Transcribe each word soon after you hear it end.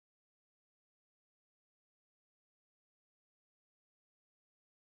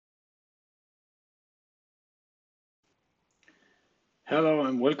Hello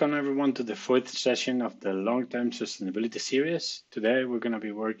and welcome everyone to the fourth session of the long-term sustainability series. Today we're going to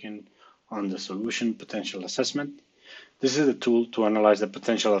be working on the solution potential assessment. This is a tool to analyze the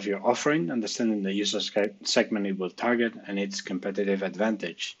potential of your offering, understanding the user segment it will target and its competitive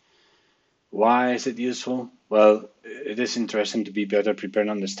advantage. Why is it useful? Well, it is interesting to be better prepared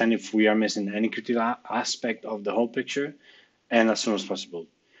and understand if we are missing any critical aspect of the whole picture and as soon as possible.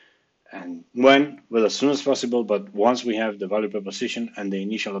 And when? Well, as soon as possible, but once we have the value proposition and the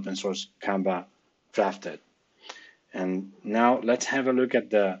initial open source Canva drafted. And now let's have a look at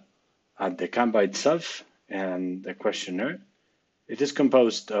the Canva itself and the questionnaire. It is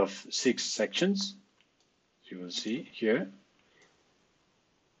composed of 6 sections, as you will see here,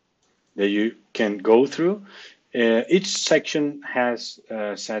 that you can go through. Each section has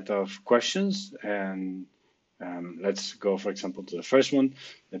a set of questions, and let's go, for example, to the first one,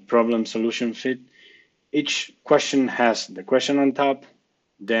 the problem solution fit. Each question has the question on top,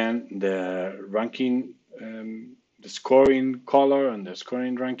 then the ranking, the scoring color and the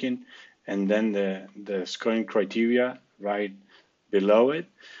scoring ranking, and then the scoring criteria right below it,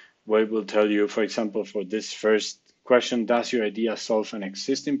 where it will tell you, for example, for this first question, does your idea solve an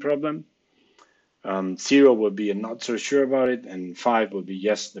existing problem? 0 will be not so sure about it, and 5 will be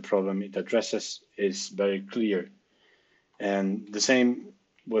yes, the problem it addresses is very clear. And the same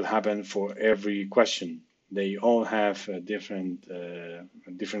will happen for every question. They all have different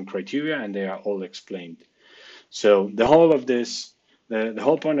criteria, and they are all explained. So the whole of this, the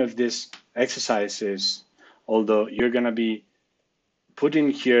whole point of this exercise is, although you're going to be putting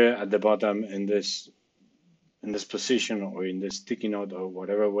here at the bottom in this position or in this sticky note or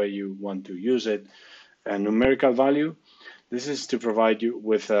whatever way you want to use it, a numerical value. This is to provide you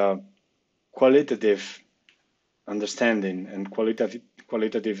with a qualitative understanding and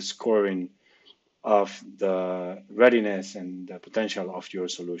qualitative scoring of the readiness and the potential of your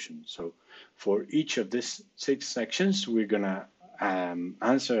solution. So for each of these 6 sections, we're going to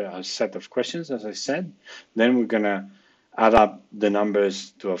answer a set of questions, as I said. Then we're going to add up the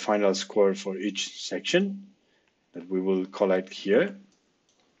numbers to a final score for each section that we will collect here.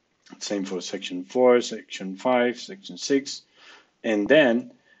 Same for section 4, section 5, section 6. And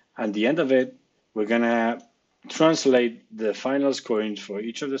then at the end of it, we're going to translate the final scoring for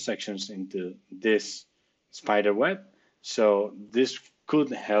each of the sections into this spider web. So this could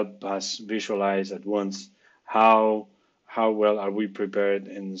help us visualize at once how well are we prepared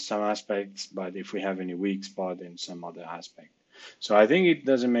in some aspects, but if we have any weak spot in some other aspect. So I think it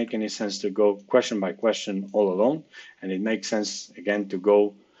doesn't make any sense to go question by question all alone, and it makes sense, again, to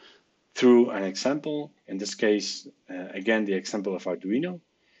go through an example. In this case, again, the example of Arduino.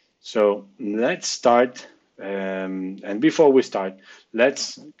 So let's start, and before we start,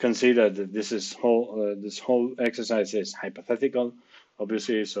 let's consider that this whole exercise is hypothetical,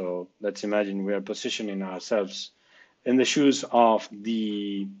 obviously. So let's imagine we are positioning ourselves in the shoes of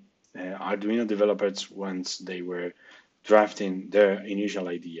the Arduino developers once they were drafting their initial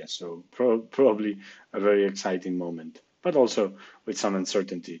idea. So probably a very exciting moment, but also with some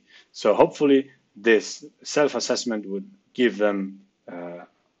uncertainty. So hopefully this self-assessment would give them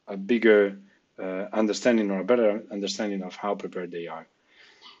a bigger understanding or a better understanding of how prepared they are.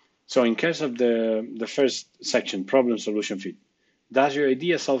 So in case of the first section, problem solution fit, does your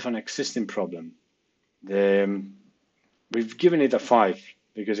idea solve an existing problem? We've given it a 5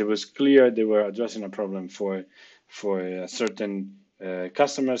 because it was clear they were addressing a problem for a certain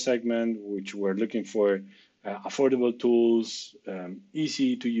customer segment, which were looking for affordable tools,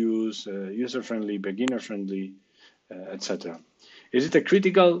 easy to use, user-friendly, beginner-friendly, etc. Is it a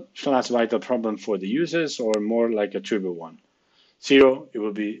critical/vital problem for the users or more like a trivial one? 0, it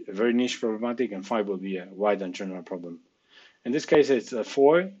will be a very niche problematic, and 5 will be a wide and general problem. In this case, it's a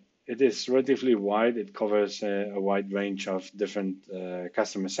 4. It is relatively wide. It covers a wide range of different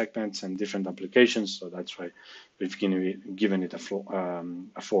customer segments and different applications. So that's why we've given it a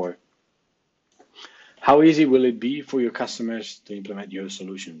 4. How easy will it be for your customers to implement your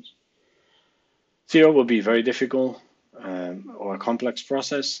solutions? 0 will be very difficult or a complex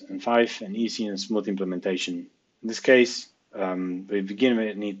process, and 5, an easy and smooth implementation. In this case, we've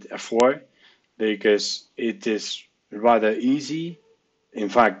given it a 4 because it is rather easy. In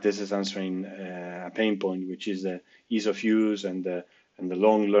fact, this is answering a pain point, which is the ease of use and the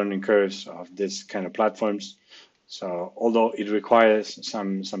long learning curves of this kind of platforms. So although it requires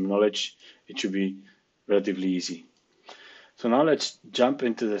some knowledge, it should be relatively easy. So now let's jump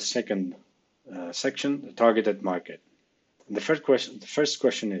into the second section, the targeted market. And the first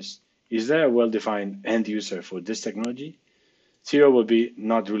question is there a well-defined end user for this technology? 0 will be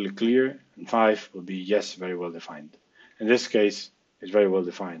not really clear, and 5 will be yes, very well defined. In this case, It's very well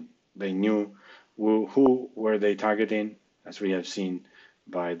defined. They knew who were they targeting, as we have seen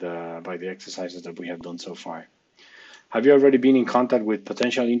by the exercises that we have done so far. Have you already been in contact with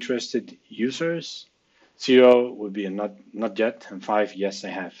potential interested users? 0 would be a not yet, and 5, yes, I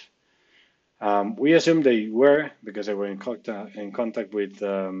have. We assume they were because they were in contact with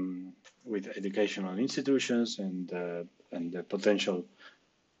educational institutions and the potential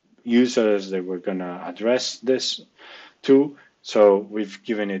users they were going to address this to. So we've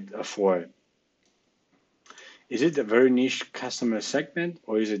given it a 4. Is it a very niche customer segment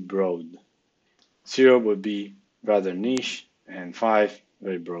or is it broad? 0 would be rather niche and 5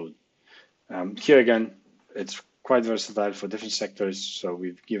 very broad. Here again, it's quite versatile for different sectors, so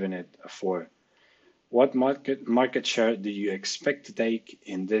we've given it a 4. What market share do you expect to take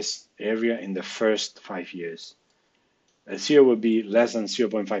in this area in the first 5 years? 0 would be less than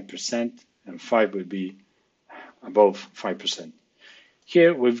 0.5%, and 5 would be above 5%.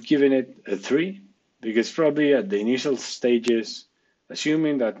 Here we've given it a 3 because probably at the initial stages,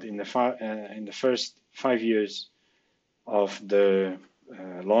 assuming that in the first 5 years of the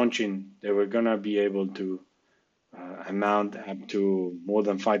launching, they were going to be able to amount up to more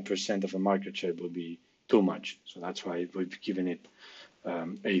than 5% of the market share would be too much. So that's why we've given it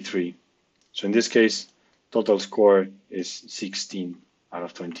a 3. So in this case, total score is 16 out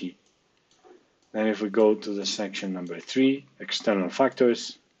of 20. Then if we go to the section number 3, external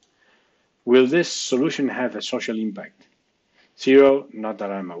factors, will this solution have a social impact? 0, not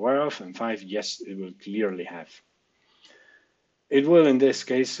that I'm aware of, and 5, yes, it will clearly have. It will in this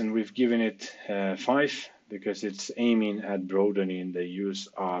case, and we've given it 5 because it's aiming at broadening the use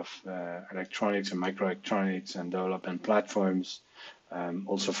of electronics and microelectronics and development platforms,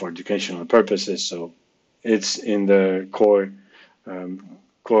 also for educational purposes. So it's in the core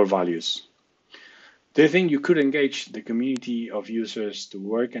values. Do you think you could engage the community of users to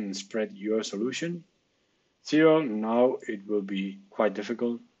work and spread your solution? 0, no, it will be quite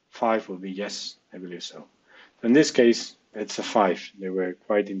difficult. 5 will be yes, I believe so. In this case, it's a 5. They were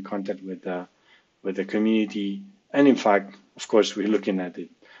quite in contact with the community, and in fact, of course, we're looking at it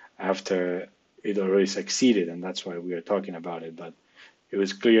after it already succeeded, and that's why we are talking about it. But it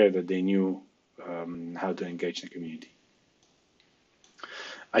was clear that they knew how to engage the community.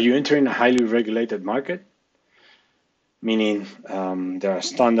 Are you entering a highly regulated market? Meaning there are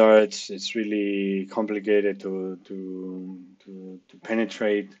standards, it's really complicated to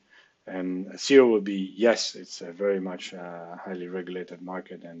penetrate. And 0 would be yes, it's a very much highly regulated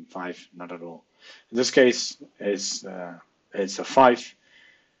market, and 5, not at all. In this case, it's a 5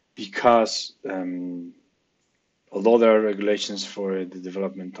 because although there are regulations for the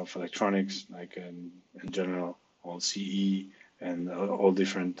development of electronics, like in general, all CE and all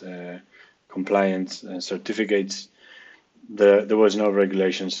different compliance certificates, there was no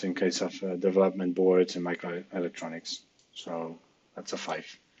regulations in case of development boards and microelectronics. So that's a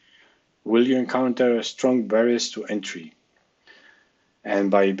 5. Will you encounter strong barriers to entry? And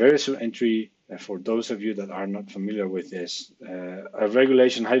by barriers to entry, for those of you that are not familiar with this, a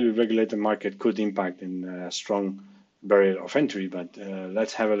highly regulated market could impact in a strong barrier of entry. But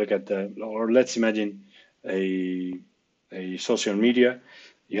let's have a look at let's imagine a social media.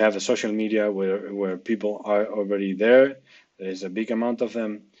 You have a social media where people are already there. There's a big amount of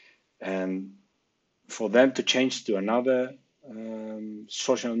them, and for them to change to another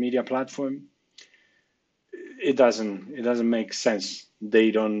social media platform, it doesn't make sense.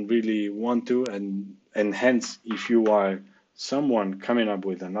 They don't really want to, and hence, if you are someone coming up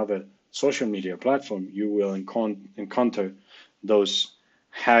with another social media platform, you will encounter those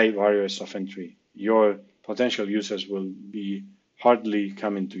high barriers of entry. Your potential users will be hardly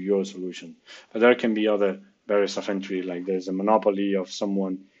coming to your solution. But there can be other barriers of entry, like there's a monopoly of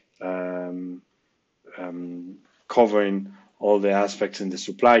someone covering all the aspects in the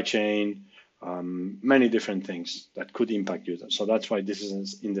supply chain, many different things that could impact you. So that's why this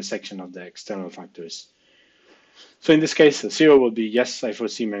is in the section of the external factors. So in this case, 0 will be yes, I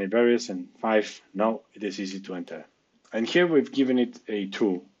foresee many barriers, and 5, no, it is easy to enter. And here we've given it a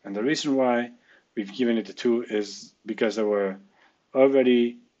 2. And the reason why we've given it a 2 is because there were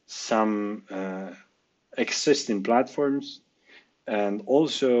already some existing platforms, and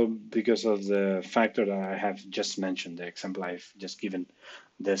also because of the factor that I have just mentioned, the example I've just given,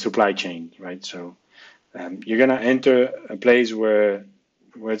 the supply chain, right? So you're going to enter a place where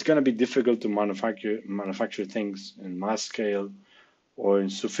it's going to be difficult to manufacture things in mass scale or in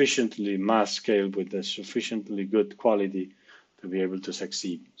sufficiently mass scale with a sufficiently good quality to be able to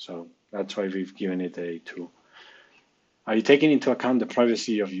succeed. So that's why we've given it a 2. Are you taking into account the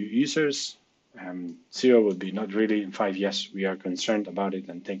privacy of your users? 0 would be not really, 5 yes, we are concerned about it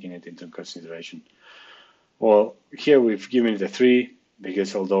and taking it into consideration. Well, here we've given it a 3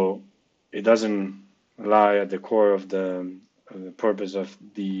 because although it doesn't lie at the core of the purpose of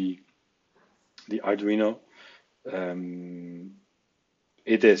the Arduino,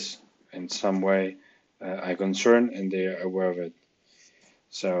 it is in some way a concern, and they are aware of it.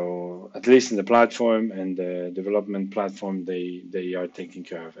 So at least in the platform and the development platform, they are taking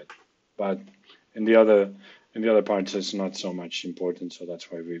care of it. But in the other parts, it's not so much important. So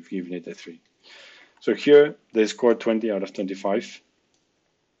that's why we've given it a 3. So here they scored 20 out of 25.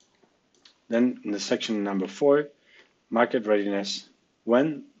 Then in the section number 4, market readiness.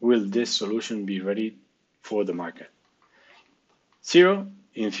 When will this solution be ready for the market? 0,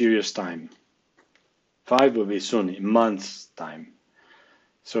 in few years' time. 5 will be soon, in months' time.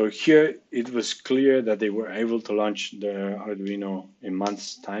 So here it was clear that they were able to launch the Arduino in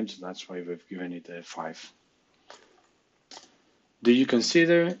months' time, so that's why we've given it a 5. Do you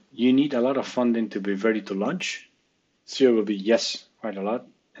consider you need a lot of funding to be ready to launch? 0 will be yes, quite a lot,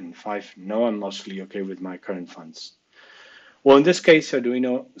 and 5, no, I'm mostly okay with my current funds. Well, in this case,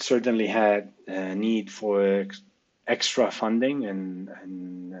 Arduino certainly had a need for extra funding,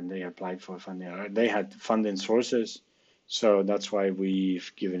 and they applied for funding. They had funding sources, so that's why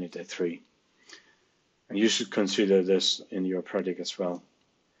we've given it a 3. And you should consider this in your project as well.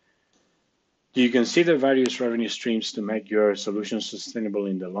 Do you consider various revenue streams to make your solution sustainable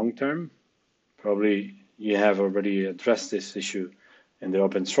in the long term? Probably you have already addressed this issue in the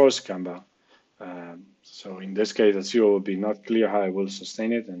open source Canva. So in this case, a 0 will be not clear how I will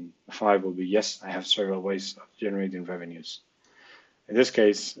sustain it, and a 5 will be yes, I have several ways of generating revenues. In this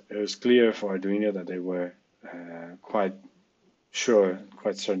case, it was clear for Arduino that they were quite sure,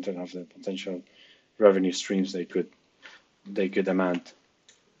 quite certain of the potential revenue streams they could amount.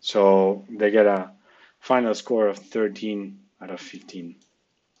 So they get a final score of 13 out of 15.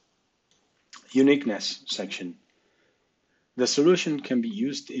 Uniqueness section. The solution can be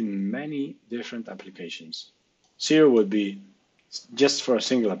used in many different applications. 0 would be just for a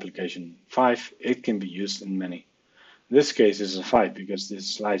single application. 5, it can be used in many. In this case, it's a 5 because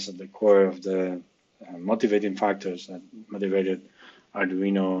this lies at the core of the motivating factors that motivated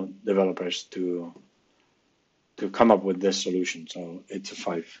Arduino developers to come up with this solution. So it's a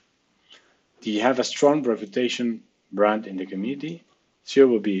 5. Do you have a strong reputation brand in the community? 0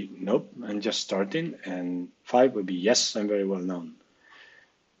 will be nope, I'm just starting, and 5 would be yes, I'm very well known.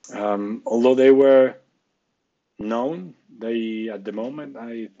 Although they were known, they at the moment,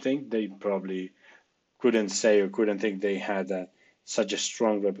 I think they probably couldn't say or couldn't think they had such a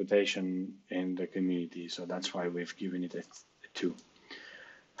strong reputation in the community. So that's why we've given it a 2.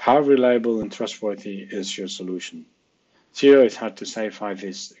 How reliable and trustworthy is your solution? 0 is hard to say, 5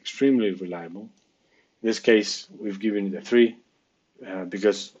 is extremely reliable. In this case, we've given it a 3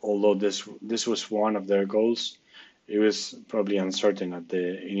 because although this was one of their goals, it was probably uncertain at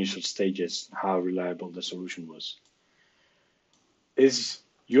the initial stages how reliable the solution was. Is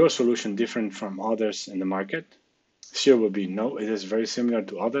your solution different from others in the market? 0 will be no, it is very similar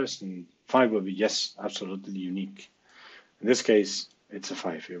to others, and 5 will be yes, absolutely unique. In this case, it's a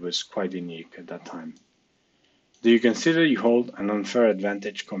 5. It was quite unique at that time. Do you consider you hold an unfair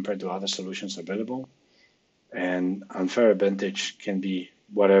advantage compared to other solutions available? And unfair advantage can be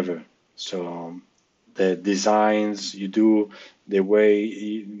whatever. So the designs you do, the way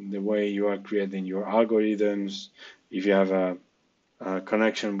you are creating your algorithms, if you have a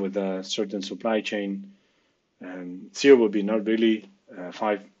connection with a certain supply chain, 0 will be not really,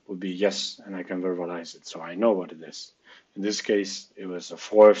 5 would be yes, and I can verbalize it, so I know what it is. In this case, it was a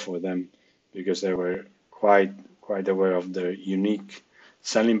 4 for them because they were quite aware of the unique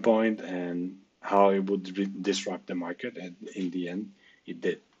selling point and how it would disrupt the market, and in the end, it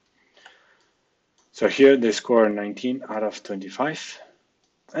did. So here they score 19 out of 25.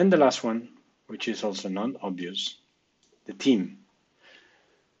 And the last one, which is also non-obvious, the team.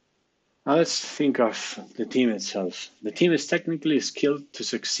 Now let's think of the team itself. The team is technically skilled to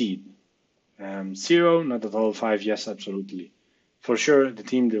succeed. 0, not at all. 5, yes, absolutely. For sure, the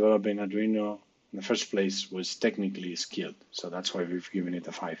team developing Arduino in the first place was technically skilled. So that's why we've given it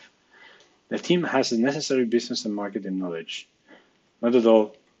a 5. The team has the necessary business and marketing knowledge. Not at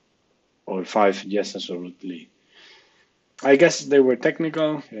all, or 5, yes, absolutely. I guess they were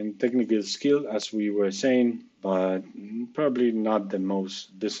technical and technical skilled, as we were saying, but probably not the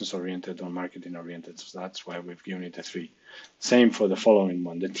most business-oriented or marketing-oriented. So that's why we've given it a 3. Same for the following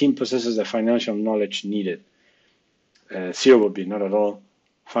one. The team possesses the financial knowledge needed. 0 would be not at all.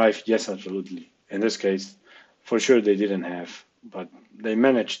 5, yes, absolutely. In this case, for sure they didn't have but they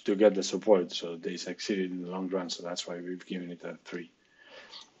managed to get the support, so they succeeded in the long run. So that's why we've given it a 3.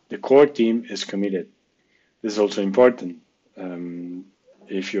 The core team is committed. This is also important. Um,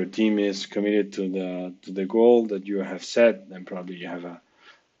 if your team is committed to the goal that you have set, then probably you have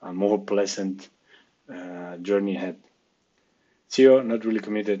a more pleasant journey ahead. 0, not really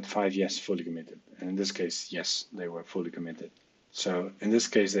committed. 5, yes, fully committed. And in this case, yes, they were fully committed. So in this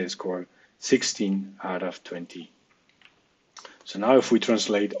case, they scored 16 out of 20. So now if we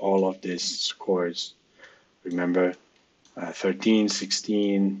translate all of these scores, remember 13,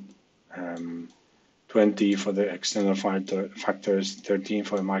 16, 20 for the external factors, 13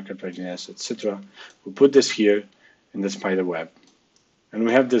 for the market readiness, etc. We put this here in the spider web. And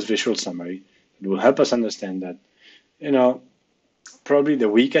we have this visual summary. It will help us understand that, probably the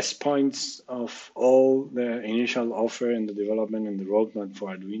weakest points of all the initial offer and the development and the roadmap for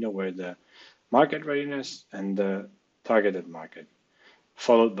Arduino were the market readiness and the targeted market,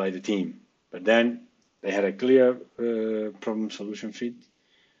 followed by the team. But then they had a clear problem solution fit.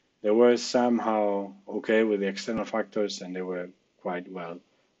 They were somehow okay with the external factors and they were quite well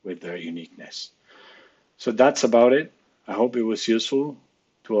with their uniqueness. So that's about it. I hope it was useful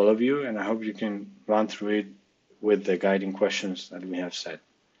to all of you and I hope you can run through it with the guiding questions that we have set.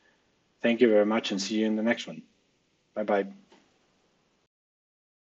 Thank you very much and see you in the next one. Bye bye.